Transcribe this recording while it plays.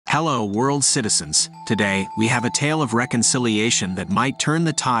Hello, world citizens. Today, we have a tale of reconciliation that might turn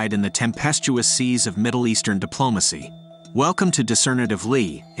the tide in the tempestuous seas of Middle Eastern diplomacy. Welcome to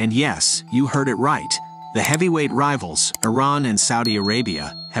Discernatively, and yes, you heard it right. The heavyweight rivals, Iran and Saudi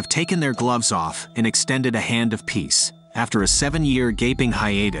Arabia, have taken their gloves off and extended a hand of peace. After a 7-year gaping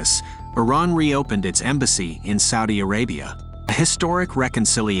hiatus, Iran reopened its embassy in Saudi Arabia. A historic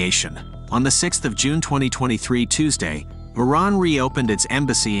reconciliation. On the 6th of June 2023, Tuesday, Iran reopened its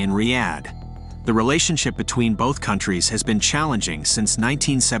embassy in Riyadh. The relationship between both countries has been challenging since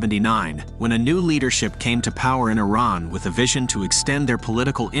 1979, when a new leadership came to power in Iran with a vision to extend their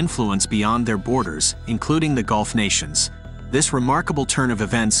political influence beyond their borders, including the Gulf nations. This remarkable turn of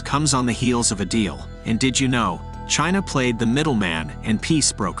events comes on the heels of a deal. And did you know, China played the middleman and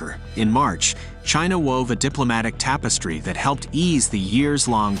peace broker. In March, China wove a diplomatic tapestry that helped ease the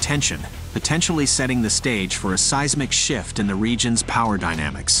years-long tension, potentially setting the stage for a seismic shift in the region's power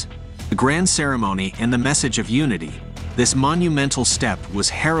dynamics. The grand ceremony and the message of unity. This monumental step was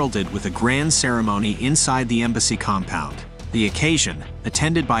heralded with a grand ceremony inside the embassy compound. The occasion,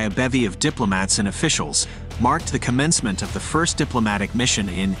 attended by a bevy of diplomats and officials, marked the commencement of the first diplomatic mission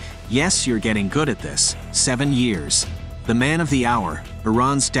in, yes, you're getting good at this, 7 years. The man of the hour,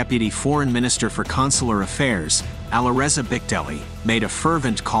 Iran's Deputy Foreign Minister for Consular Affairs, Alireza Bikdeli, made a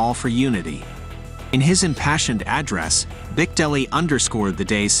fervent call for unity. In his impassioned address, Bikdeli underscored the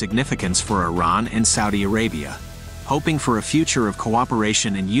day's significance for Iran and Saudi Arabia, hoping for a future of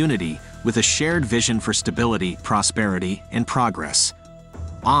cooperation and unity with a shared vision for stability, prosperity, and progress.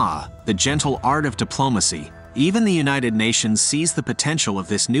 The gentle art of diplomacy. Even the United Nations sees the potential of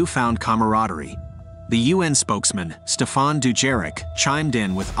this newfound camaraderie. The UN spokesman, Stefan Dujarric, chimed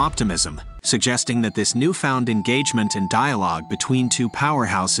in with optimism, suggesting that this newfound engagement and dialogue between two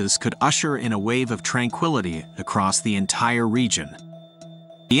powerhouses could usher in a wave of tranquility across the entire region.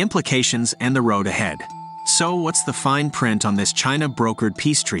 The implications and the road ahead. So what's the fine print on this China-brokered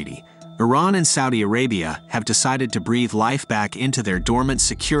peace treaty? Iran and Saudi Arabia have decided to breathe life back into their dormant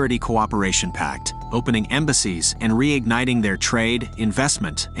Security Cooperation Pact, opening embassies and reigniting their trade,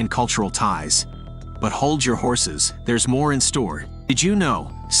 investment, and cultural ties. But hold your horses, there's more in store. Did you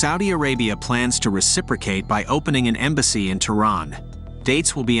know, Saudi Arabia plans to reciprocate by opening an embassy in Tehran?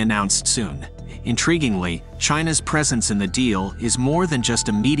 Dates will be announced soon. Intriguingly, China's presence in the deal is more than just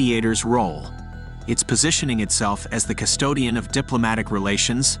a mediator's role. It's positioning itself as the custodian of diplomatic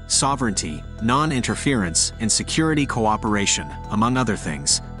relations, sovereignty, non-interference, and security cooperation, among other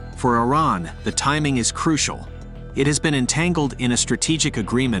things. For Iran, the timing is crucial. It has been entangled in a strategic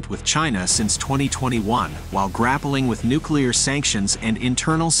agreement with China since 2021, while grappling with nuclear sanctions and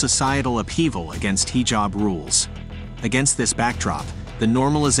internal societal upheaval against hijab rules. Against this backdrop, the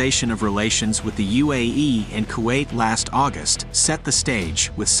normalization of relations with the UAE and Kuwait last August set the stage,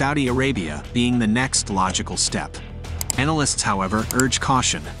 with Saudi Arabia being the next logical step. Analysts, however, urge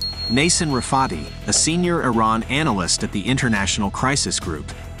caution. Nasim Rafati, a senior Iran analyst at the International Crisis Group,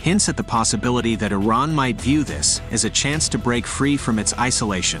 hints at the possibility that Iran might view this as a chance to break free from its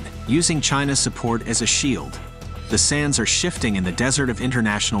isolation, using China's support as a shield. The sands are shifting in the desert of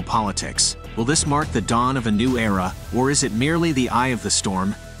international politics. Will this mark the dawn of a new era, or is it merely the eye of the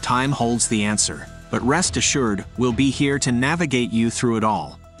storm? Time holds the answer. But rest assured, we'll be here to navigate you through it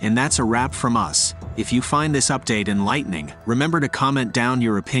all. And that's a wrap from us. If you find this update enlightening, remember to comment down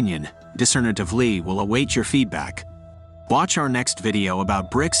your opinion. Discernatively will await your feedback. Watch our next video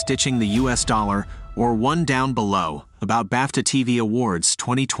about BRICS ditching the US dollar, or one down below about BAFTA TV Awards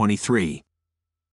 2023.